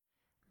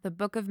The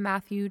Book of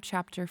Matthew,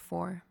 chapter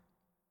 4.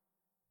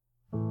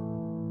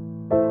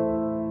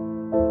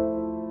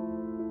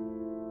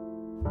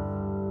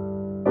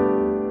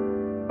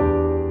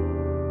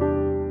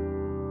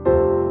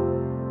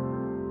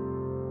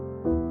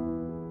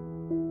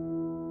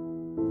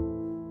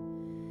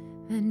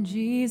 Then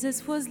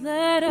Jesus was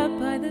led up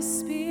by the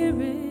Spirit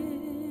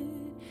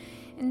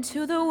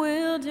into the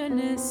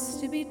wilderness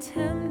to be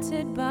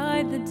tempted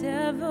by the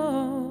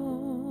devil.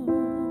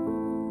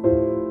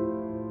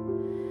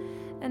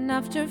 And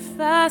after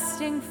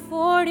fasting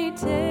 40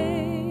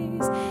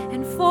 days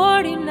and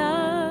 40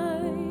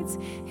 nights,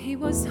 he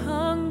was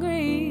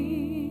hungry.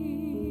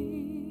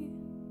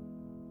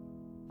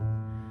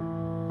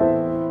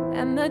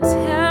 And the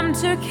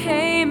tempter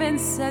came and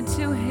said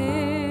to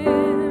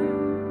him,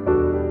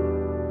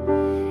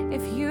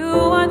 "If you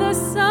are the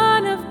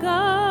Son of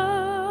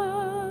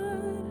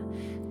God,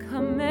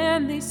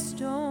 command these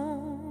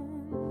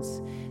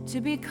stones to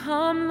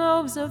become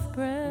loaves of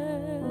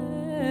bread."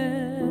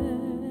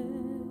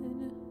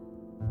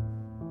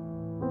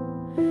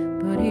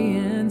 But he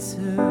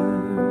answered,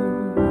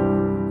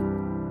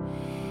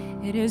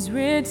 "It is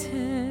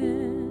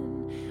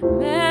written,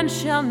 man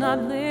shall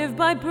not live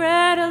by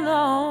bread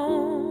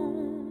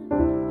alone,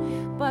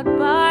 but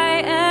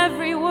by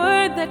every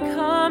word that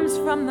comes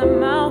from the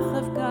mouth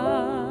of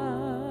God."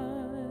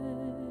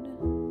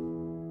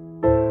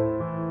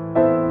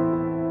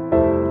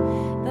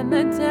 Then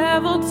the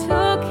devil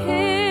took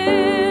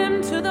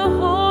him to the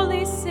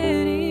holy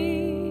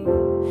city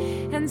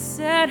and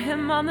set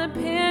him on the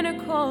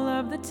pinnacle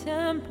of the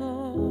temple,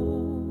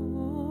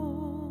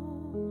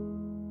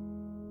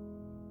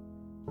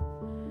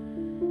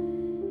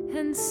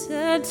 and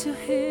said to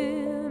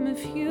him,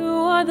 "If you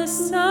are the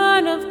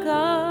Son of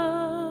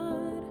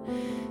God,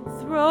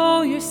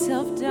 throw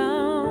yourself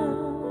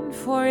down,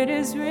 for it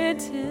is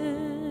written,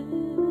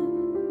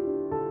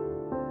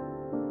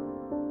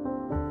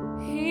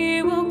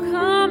 He will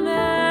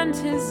command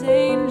His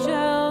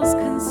angels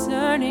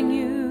concerning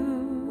you,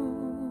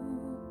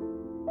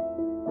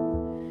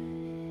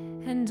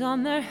 and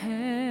on their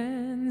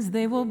hands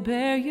they will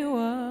bear you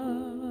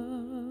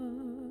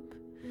up,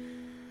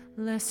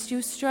 lest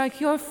you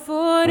strike your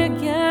foot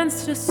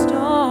against a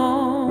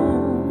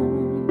stone."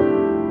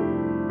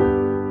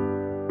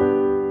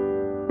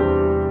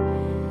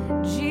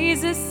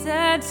 Jesus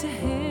said to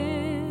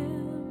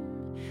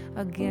him,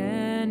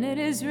 "Again it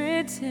is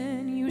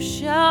written, you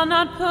shall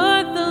not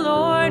put the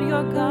Lord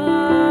your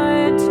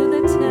God to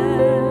the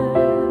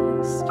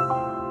test."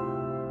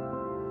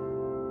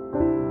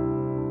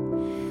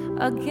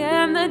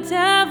 Again the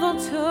devil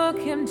took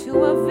him to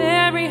a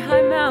very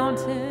high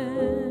mountain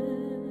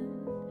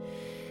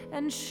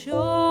and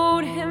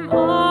showed him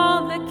all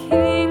the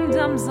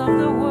kingdoms of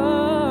the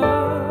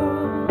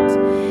world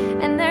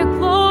and their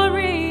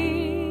glory.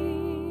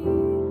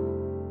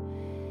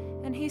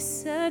 And he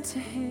said to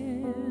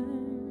him,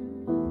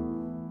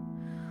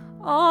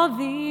 "All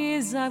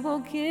these I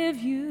will give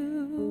you,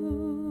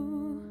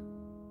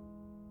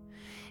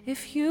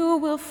 if you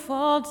will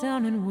fall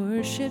down and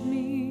worship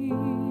me."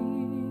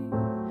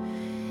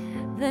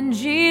 Then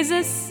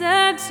Jesus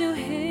said to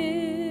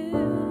him,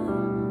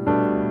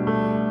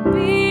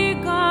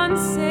 "Begone,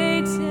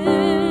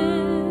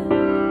 Satan,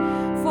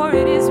 for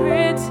it is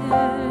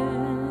written,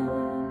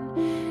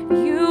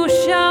 you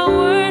shall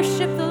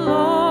worship the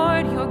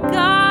Lord your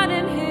God,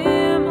 and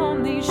Him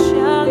only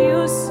shall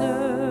you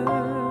serve."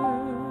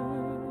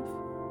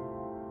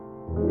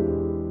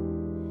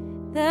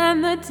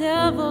 Then the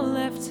devil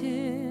left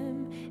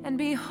him, and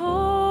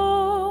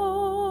behold,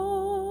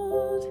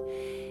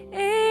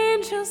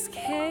 angels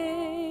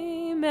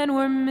came and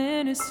were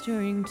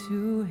ministering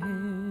to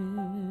him.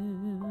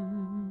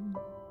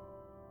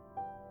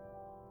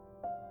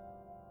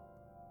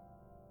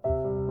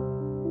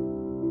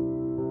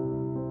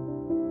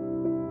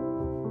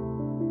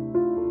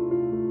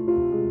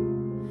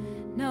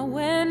 Now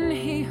when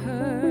he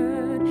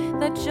heard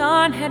that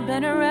John had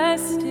been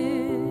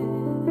arrested,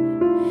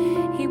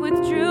 he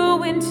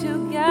withdrew into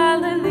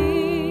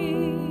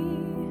Galilee,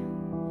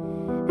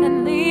 and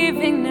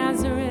leaving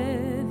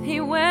Nazareth, he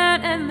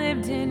went and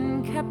lived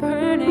in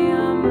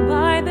Capernaum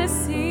by the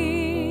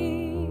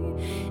sea,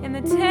 in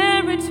the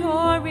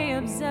territory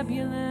of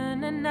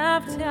Zebulun and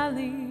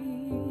Naphtali,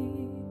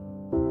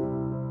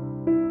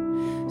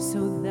 so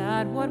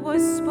that what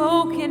was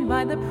spoken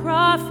by the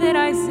prophet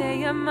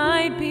Isaiah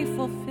might be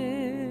fulfilled.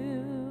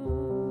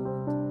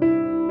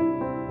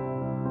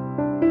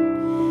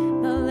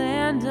 The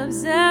land of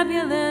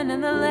Zebulun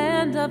and the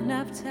land of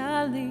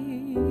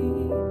Naphtali,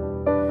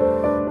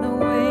 the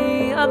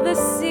way of the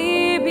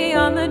sea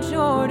beyond the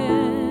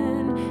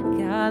Jordan,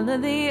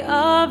 Galilee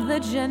of the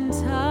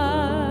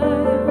Gentiles.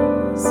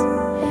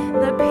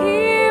 The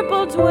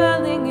people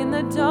dwelling in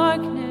the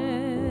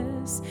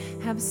darkness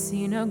have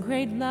seen a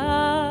great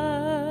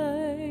light,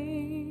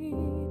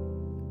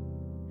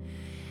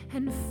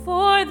 and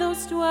for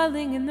those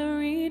dwelling in the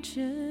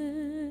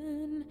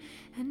region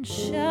and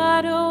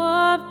shadow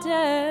of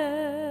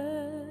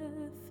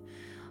death,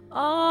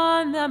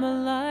 on them a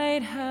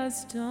light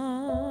has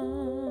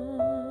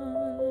dawned.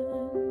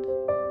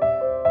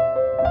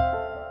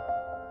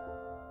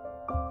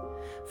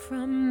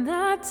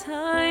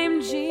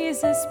 And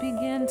Jesus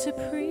began to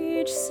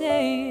preach,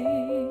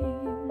 saying,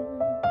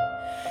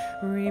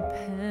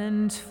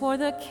 Repent, for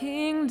the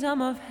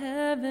kingdom of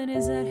heaven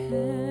is at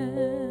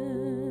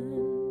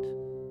hand.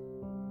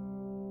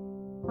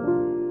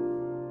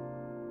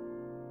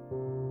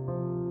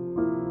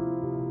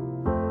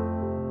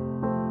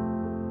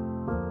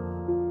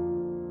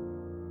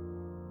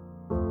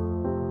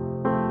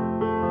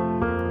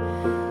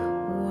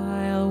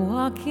 While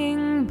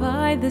walking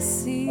by the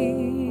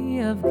Sea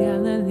of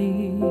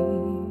Galilee,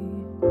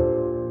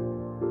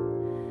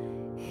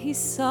 he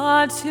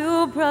saw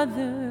two brothers,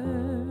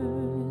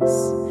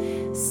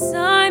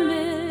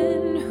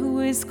 Simon, who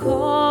is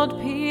called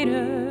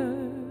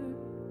Peter,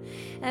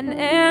 and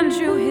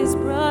Andrew his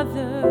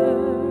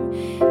brother,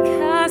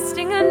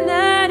 casting a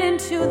net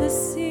into the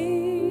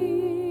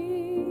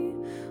sea,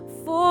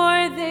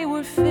 for they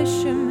were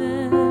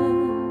fishermen.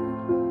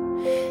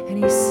 And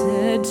he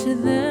said to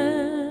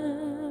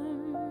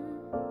them,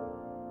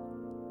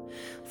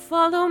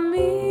 Follow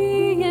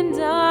me, and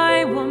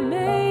I will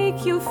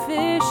make you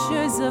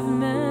fishers of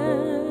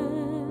men.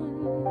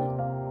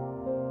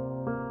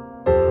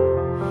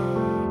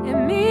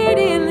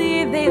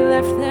 Immediately they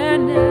left their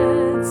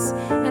nets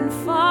and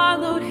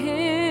followed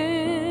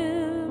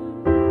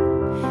him.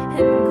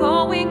 And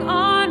going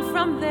on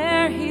from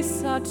there, he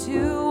saw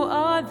two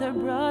other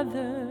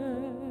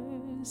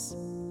brothers,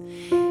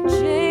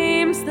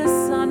 James the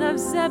son of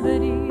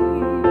Zebedee,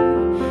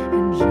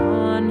 and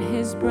John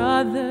his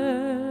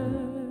brother,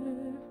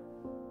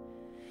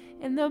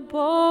 in the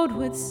boat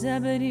with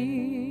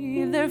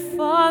Zebedee their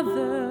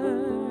father,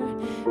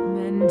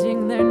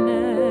 mending their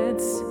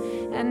nets,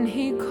 and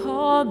he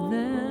called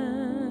them.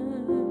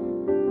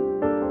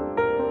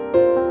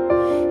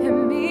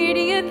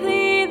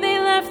 Immediately they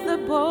left the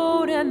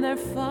boat and their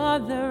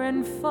father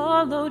and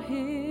followed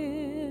him.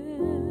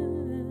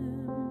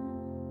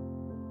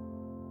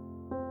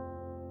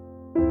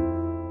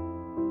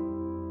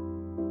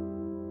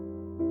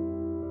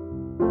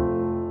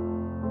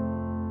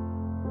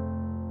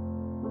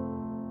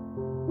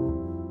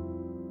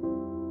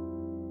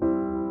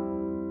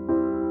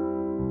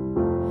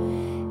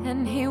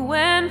 And he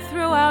went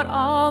throughout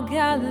all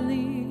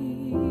Galilee,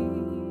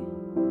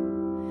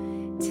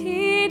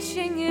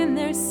 teaching in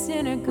their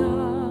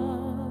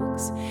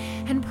synagogues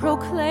and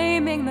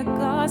proclaiming the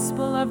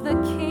gospel of the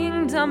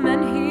kingdom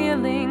and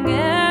healing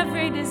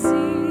every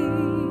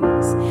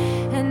disease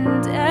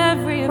and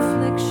every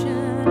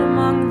affliction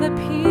among the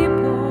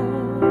people.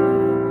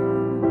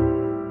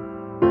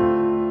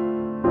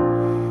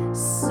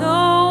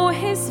 So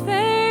his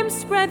fame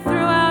spread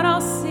throughout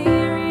all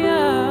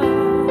Syria,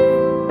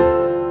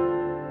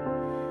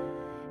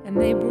 and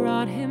they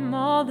brought him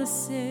all the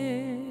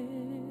sick,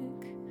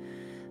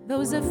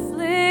 those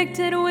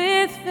afflicted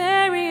with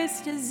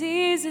various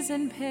diseases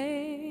and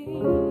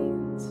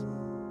pains,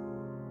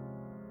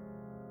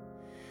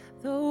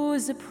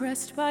 those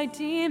oppressed by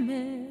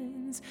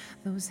demons,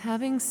 those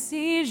having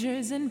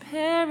seizures and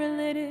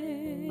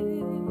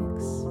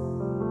paralytics.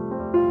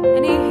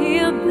 And he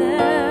healed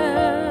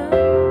them,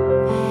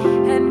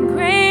 and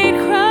great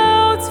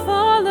crowds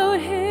followed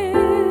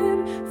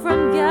him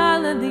from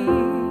Galilee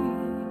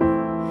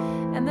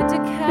and the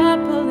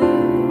Decapolis,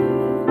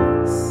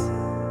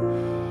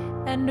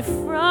 and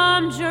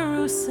from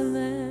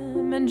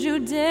Jerusalem and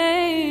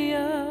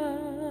Judea,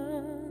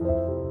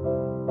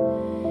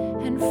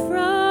 and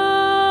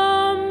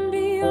from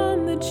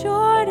beyond the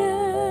Jordan.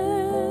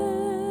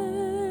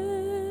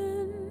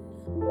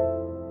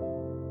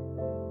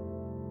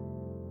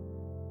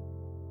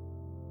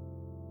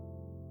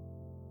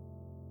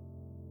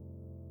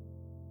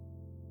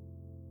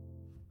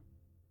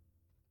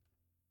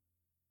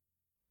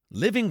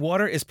 Living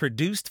Water is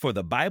produced for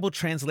the Bible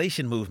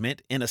translation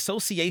movement in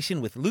association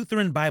with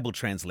Lutheran Bible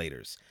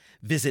Translators.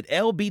 Visit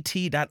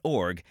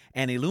lbt.org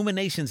and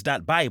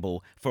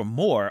illuminations.bible for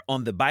more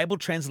on the Bible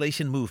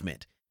translation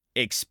movement.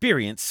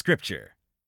 Experience Scripture.